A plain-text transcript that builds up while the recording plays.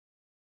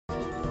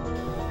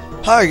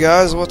Hi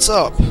guys, what's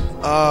up?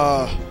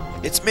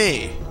 It's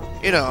me.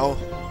 You know,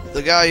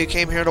 the guy you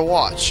came here to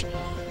watch.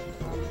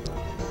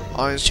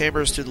 Audience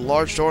chambers through the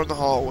large door in the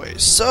hallway.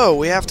 So,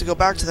 we have to go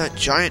back to that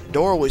giant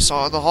door we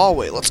saw in the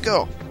hallway. Let's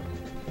go.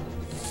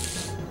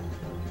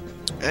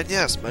 And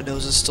yes, my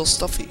nose is still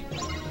stuffy.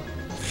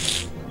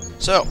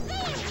 So.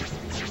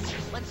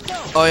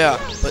 Oh yeah,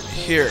 but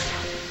here.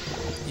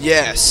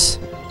 Yes.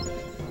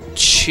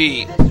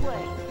 Cheap.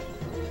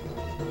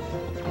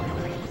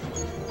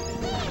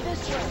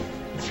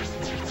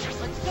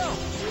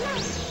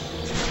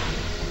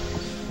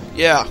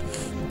 Yeah,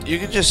 you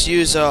can just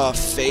use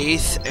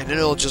faith and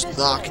it'll just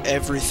knock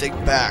everything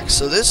back.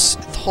 So this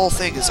whole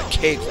thing is a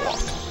cakewalk.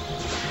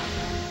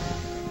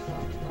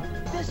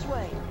 This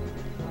way.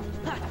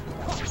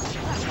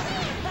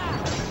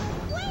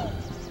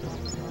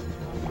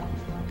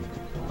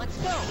 Let's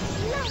go.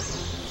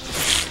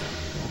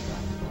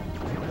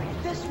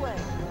 This way.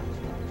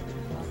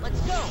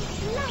 Let's go.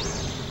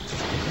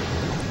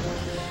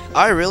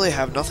 I really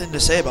have nothing to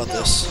say about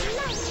this.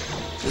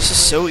 This is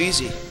so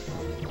easy.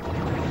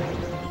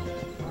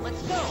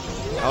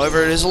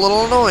 However, it is a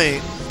little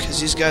annoying, because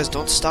these guys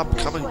don't stop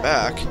coming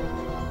back.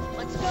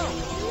 Let's go.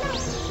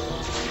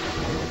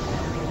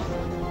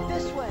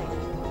 This way.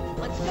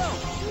 Let's go.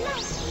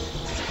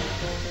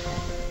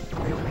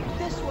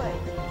 This way.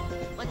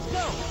 Let's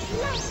go.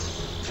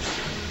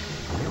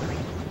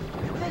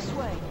 This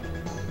way.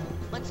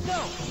 Let's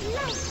go.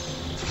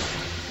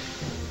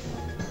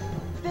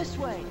 This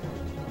way.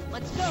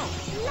 Let's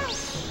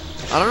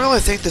go. I don't really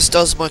think this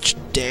does much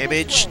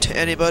damage to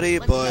anybody,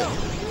 but,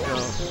 you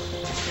know.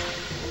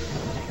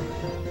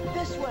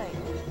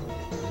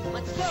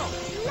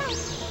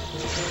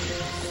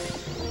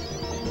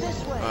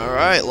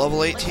 Alright,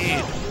 level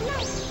 18.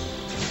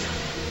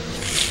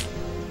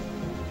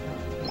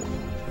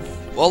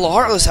 Well, the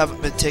Heartless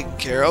haven't been taken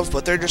care of,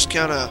 but they're just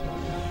kinda...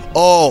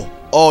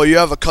 Oh, you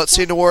have a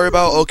cutscene to worry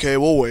about? Okay,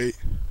 we'll wait.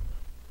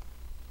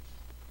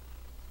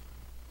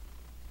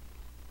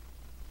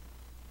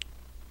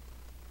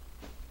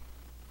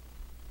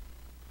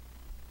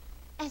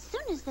 As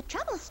soon as the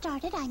trouble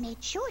started, I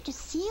made sure to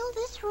seal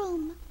this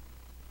room.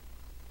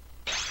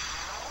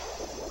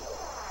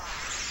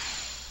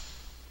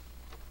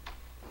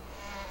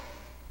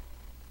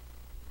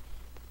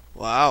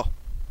 Wow.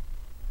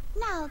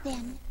 Now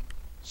then,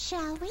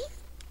 shall we?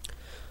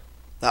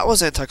 That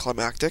was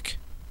anticlimactic.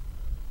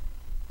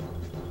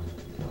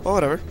 Well,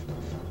 whatever.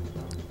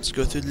 Let's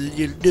go through the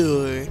little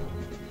door.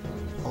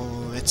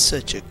 Oh, it's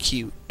such a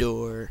cute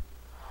door.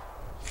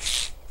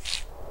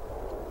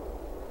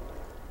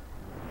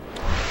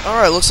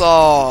 Alright, looks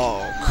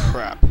all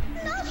crap.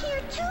 Not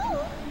here too.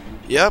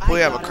 Yep,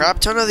 we have a crap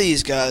ton of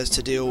these guys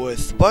to deal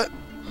with, but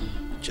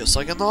just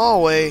like in the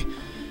hallway,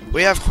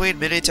 we have Queen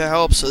Minnie to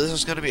help, so this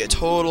is going to be a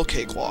total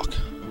cakewalk.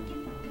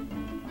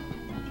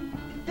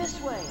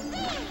 This way.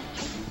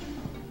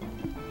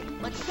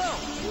 Let's go.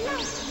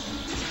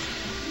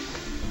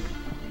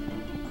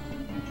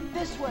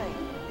 This way.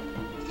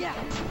 Yeah,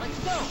 let's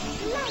go.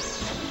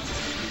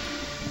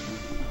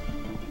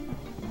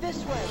 This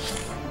way.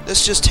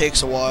 This just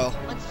takes a while.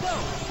 Let's go.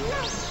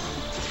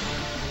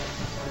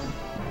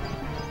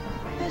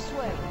 This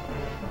way.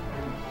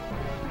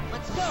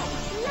 Let's go.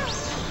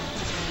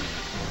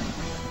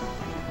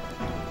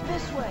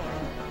 This way.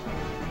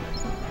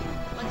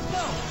 Let's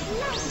go.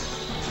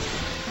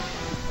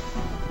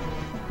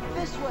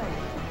 This way.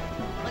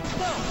 Let's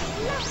go.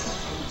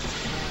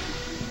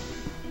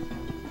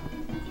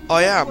 Oh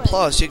yeah, and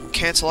plus you can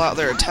cancel out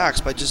their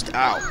attacks by just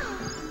ow.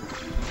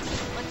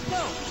 Let's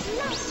go.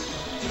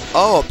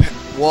 Oh,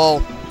 well,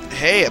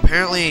 hey,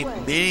 apparently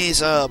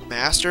Minnie's a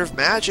master of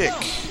magic.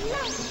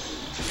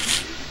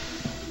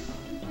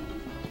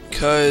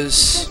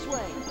 Cause This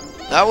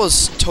way. that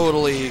was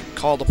totally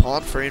called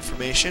upon for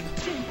information.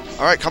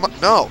 Alright, come on.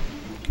 No.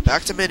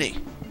 Back to Minnie.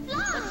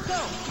 Let's go.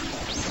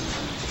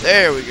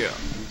 There we go.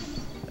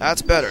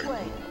 That's better. This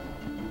way.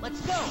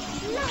 Let's go.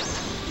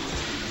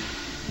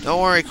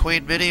 Don't worry,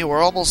 Queen Minnie.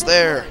 We're almost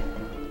there.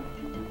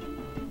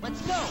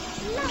 Let's go.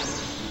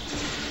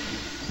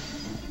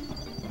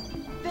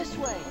 This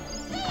way.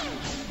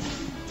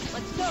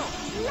 Let's go.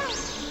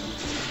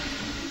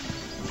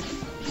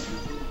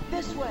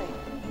 This way.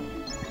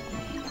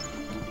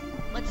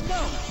 Let's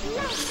go.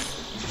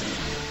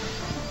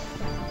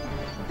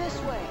 This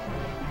way.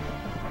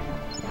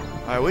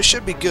 Alright, we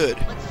should be good.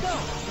 Let's go.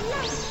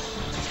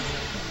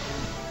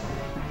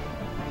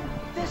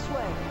 This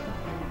way.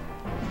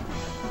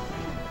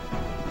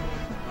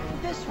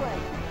 This way.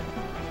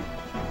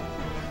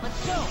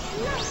 Let's go.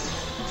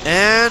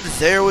 And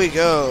there we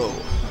go.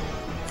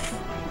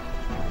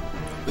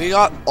 We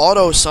got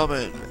auto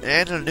summon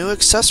and a new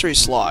accessory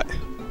slot.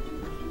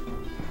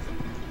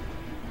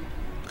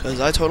 Because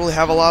I totally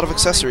have a lot of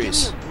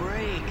accessories.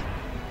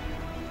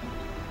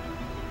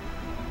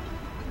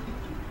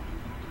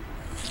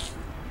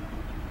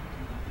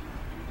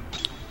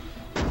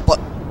 But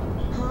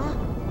Huh?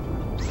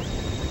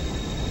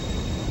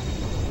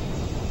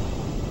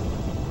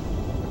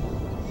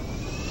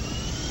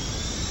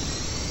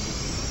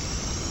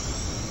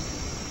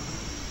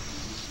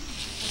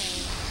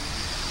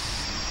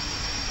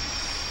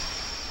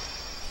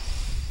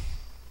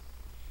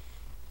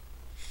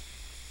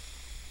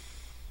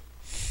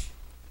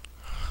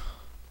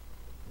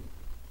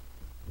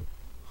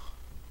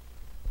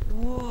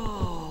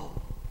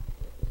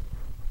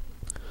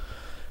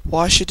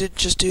 Why she didn't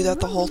just do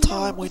that the whole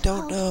time, we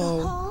don't The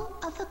know. Hall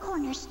of the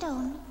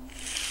Cornerstone.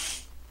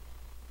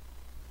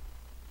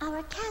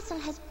 Our castle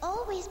has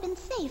always been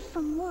safe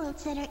from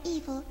worlds that are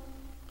evil,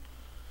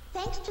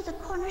 thanks to the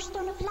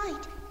Cornerstone of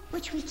Light,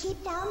 which we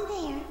keep down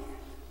there.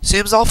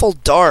 Seems awful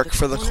dark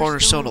for the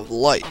Cornerstone of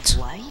Light.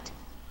 Light?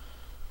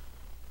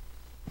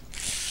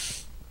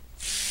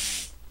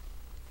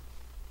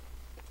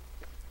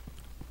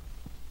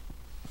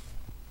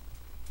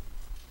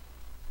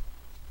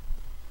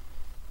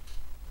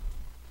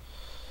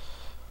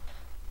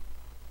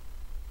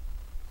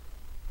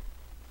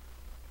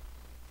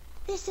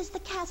 This is the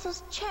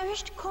castle's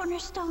cherished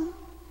cornerstone.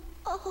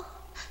 Oh,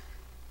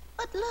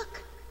 but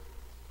look.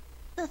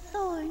 The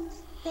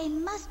thorns. They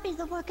must be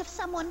the work of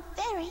someone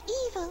very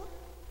evil.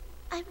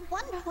 I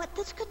wonder what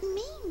this could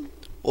mean.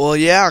 Well,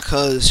 yeah,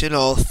 'cause, you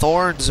know,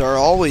 thorns are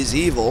always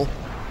evil.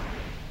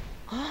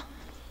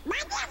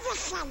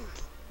 Magnificent!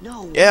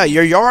 No. Yeah,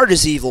 your yard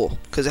is evil,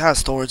 'cause it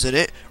has thorns in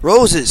it.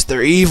 Roses,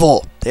 they're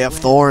evil. They have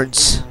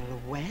thorns.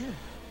 Well,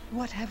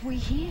 what have we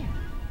here?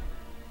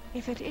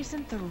 If it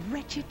isn't the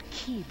wretched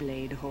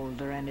Keyblade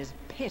holder and his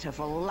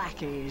pitiful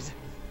lackeys.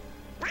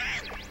 Now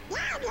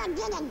you're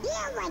gonna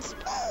deal with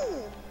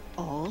me!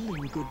 All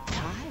in good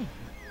time.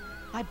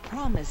 I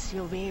promise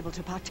you'll be able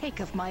to partake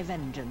of my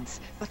vengeance,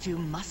 but you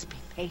must be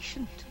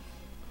patient.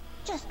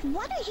 Just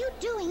what are you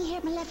doing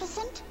here,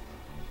 Maleficent?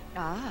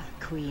 Ah,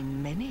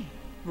 Queen Minnie.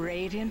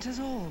 Radiant as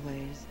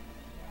always.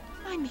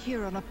 I'm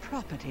here on a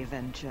property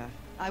venture.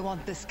 I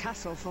want this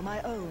castle for my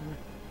own.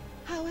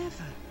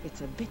 However,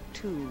 it's a bit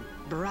too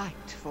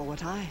bright for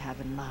what I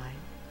have in mind.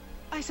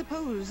 I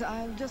suppose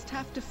I'll just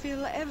have to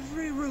fill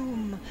every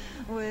room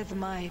with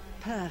my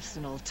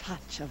personal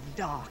touch of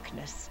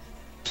darkness.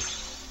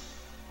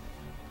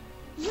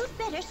 You'd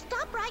better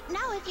stop right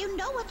now if you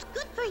know what's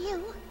good for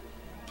you.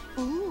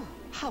 Ooh,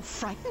 how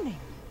frightening.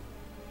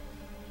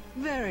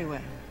 Very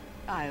well,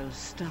 I'll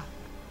stop.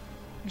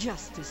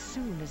 Just as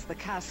soon as the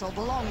castle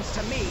belongs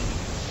to me.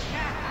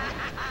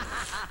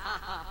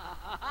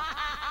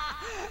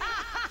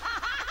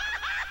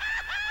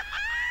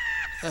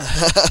 Nothing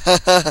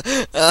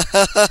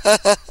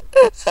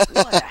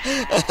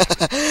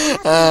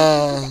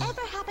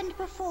ever happened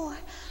before.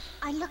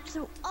 I looked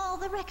through all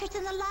the records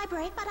in the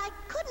library, but I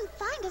couldn't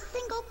find a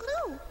single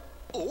clue.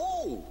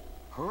 Oh,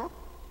 huh?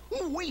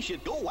 We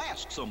should go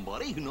ask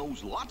somebody who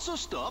knows lots of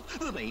stuff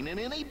that ain't in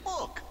any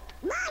book.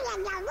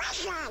 Merlin the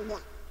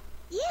Wizard!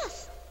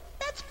 Yes,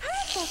 that's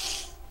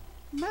perfect.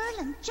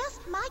 Merlin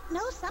just might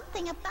know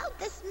something about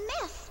this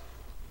mess.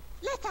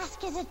 Let's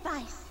ask his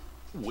advice.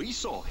 We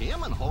saw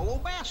him in Hollow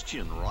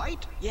Bastion,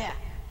 right? Yeah,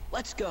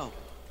 let's go.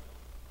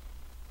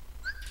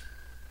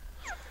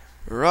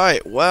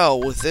 Right, well,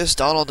 with this,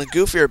 Donald and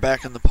Goofy are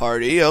back in the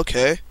party,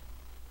 okay.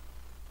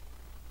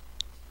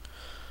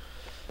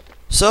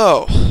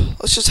 So,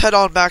 let's just head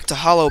on back to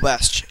Hollow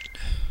Bastion.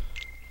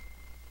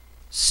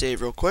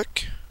 Save real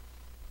quick.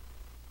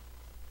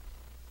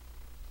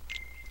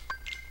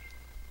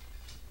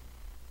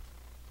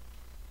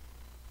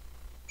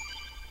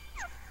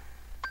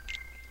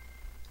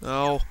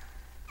 No.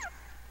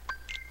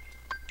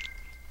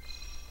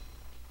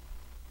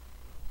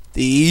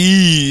 The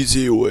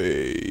easy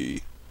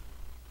way.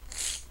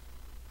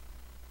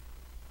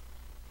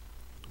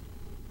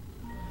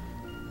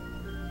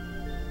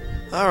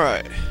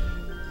 Alright.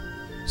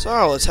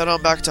 So, let's head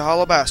on back to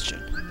Hollow Bastion.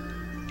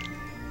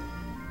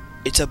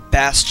 It's a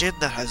bastion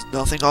that has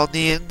nothing on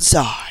the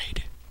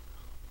inside.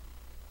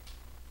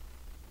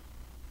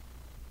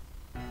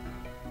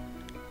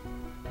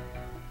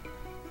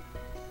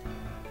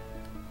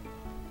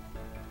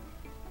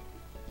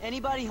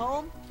 Anybody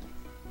home?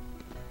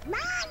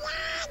 Merlin!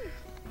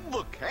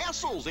 The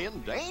castle's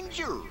in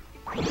danger.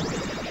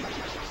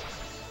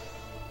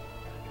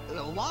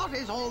 What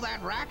is all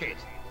that racket?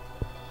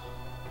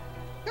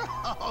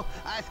 Oh,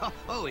 I thought.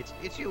 Oh, it's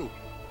you.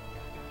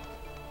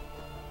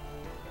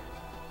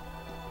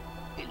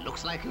 It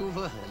looks like you've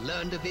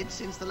learned a bit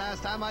since the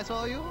last time I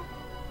saw you.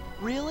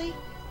 Really?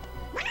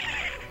 Wait a minute!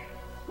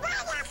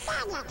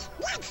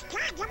 Let's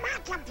talk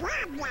about the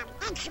problem.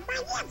 It's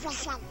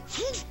Magnificent.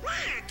 She's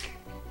back.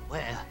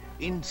 Where?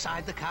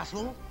 Inside the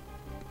castle?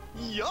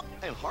 Yup,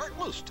 and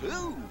Heartless,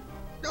 too.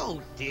 Oh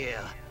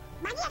dear.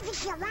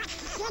 Magnificent wants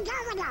to send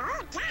over the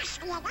whole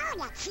task in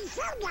order. She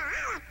filled the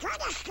whole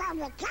cornerstone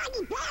with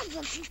tiny bears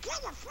and she's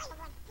gonna fill it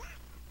with that.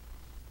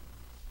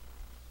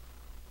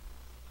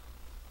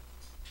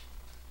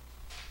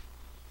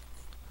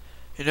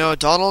 You know,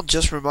 Donald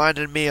just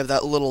reminded me of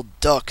that little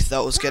duck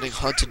that was getting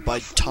hunted by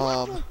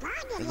Tom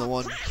in the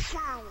one.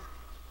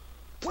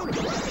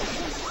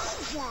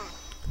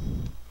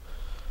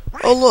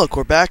 Oh look,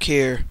 we're back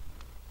here.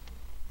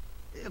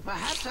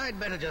 Perhaps I'd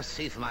better just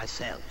see for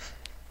myself.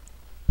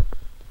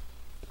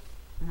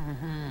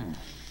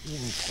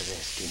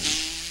 Interesting.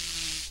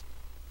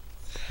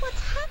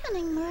 What's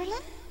happening,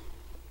 Merlin?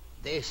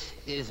 This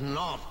is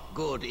not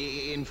good.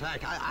 In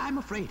fact, I'm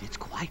afraid it's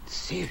quite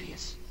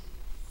serious.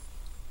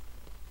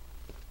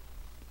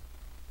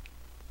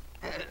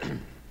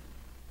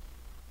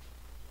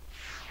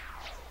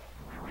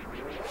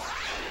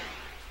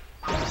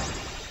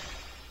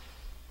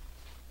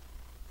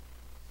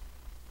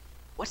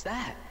 What's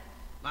that?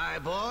 My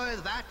boy,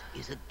 that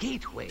is a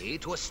gateway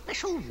to a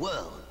special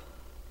world.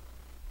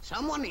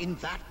 Someone in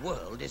that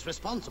world is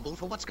responsible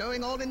for what's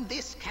going on in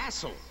this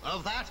castle.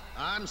 Of that,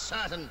 I'm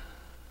certain.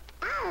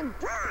 Oh,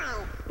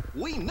 boy.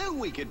 We knew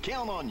we could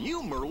count on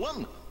you,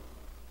 Merlin.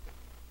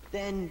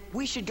 Then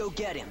we should go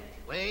get him.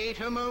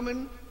 Wait a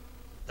moment.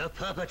 The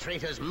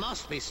perpetrators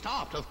must be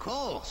stopped, of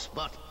course,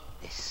 but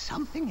there's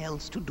something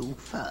else to do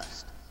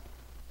first.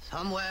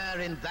 Somewhere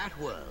in that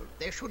world,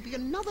 there should be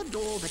another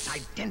door that's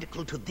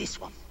identical to this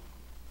one.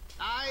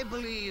 I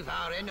believe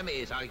our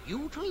enemies are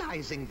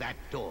utilizing that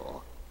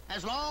door.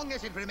 As long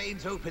as it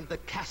remains open, the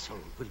castle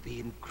will be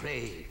in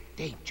grave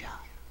danger.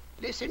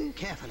 Listen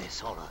carefully,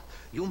 Sora.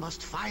 You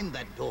must find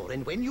that door,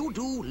 and when you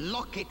do,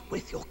 lock it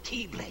with your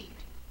Keyblade.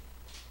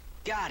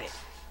 Got it.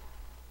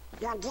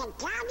 You get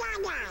down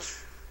on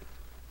us.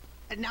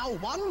 And now,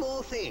 one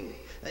more thing.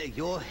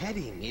 You're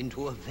heading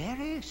into a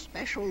very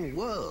special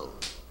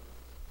world.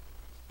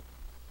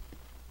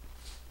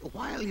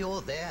 While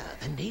you're there,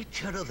 the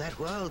nature of that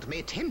world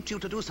may tempt you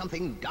to do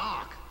something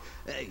dark.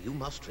 You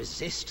must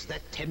resist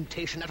that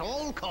temptation at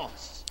all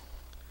costs.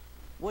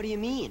 What do you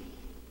mean?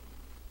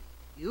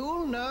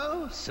 You'll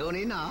know soon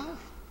enough.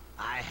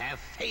 I have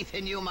faith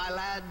in you, my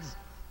lads.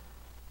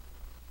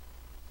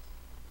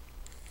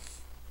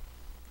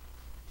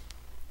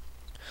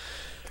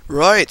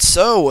 Right,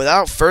 so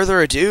without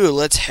further ado,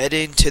 let's head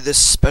into this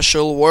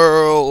special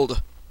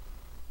world.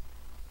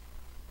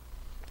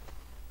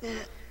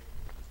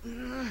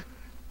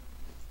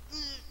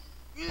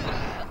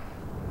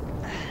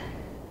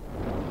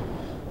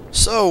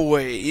 So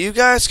wait, you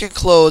guys can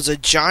close a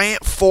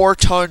giant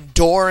 4-ton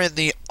door in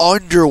the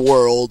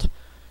underworld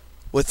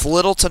with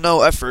little to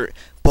no effort,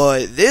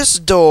 but this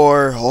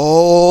door,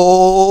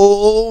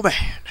 oh man.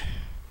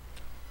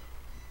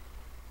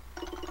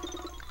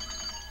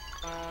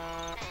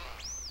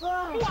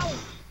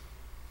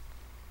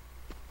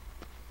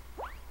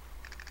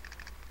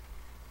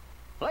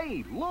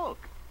 Hey, look!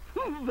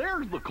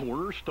 There's the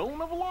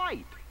cornerstone of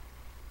light.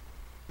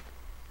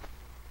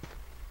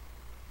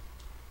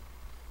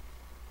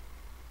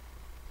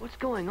 What's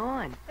going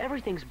on?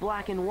 Everything's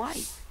black and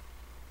white.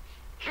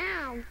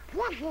 Oh,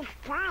 this is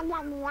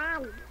problem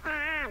one.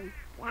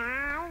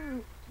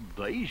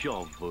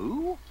 Deja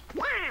vu?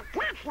 Yeah,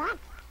 that's it.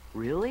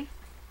 Really?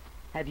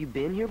 Have you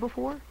been here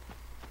before?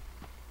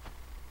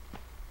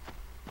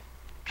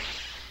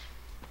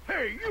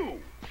 Hey, you!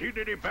 Seen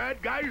any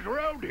bad guys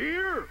around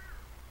here?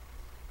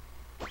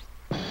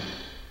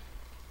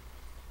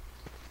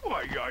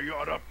 Why, you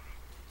oughta...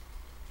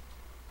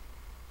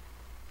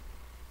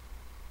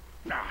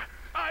 Nah,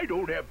 I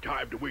don't have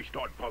time to waste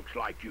on punks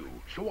like you,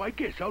 so I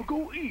guess I'll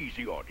go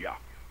easy on ya.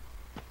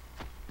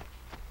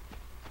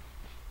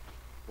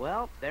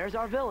 Well, there's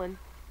our villain.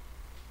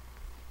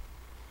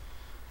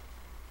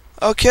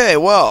 Okay,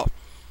 well,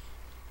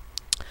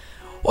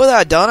 with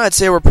that done, I'd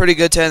say we're pretty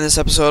good to end this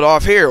episode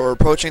off here. We're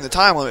approaching the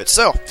time limit.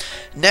 So,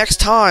 next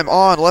time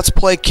on Let's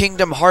Play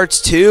Kingdom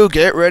Hearts 2,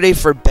 get ready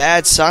for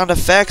bad sound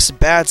effects,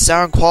 bad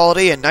sound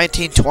quality, and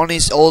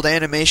 1920s old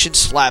animation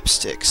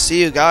slapstick.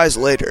 See you guys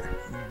later.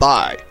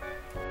 Bye.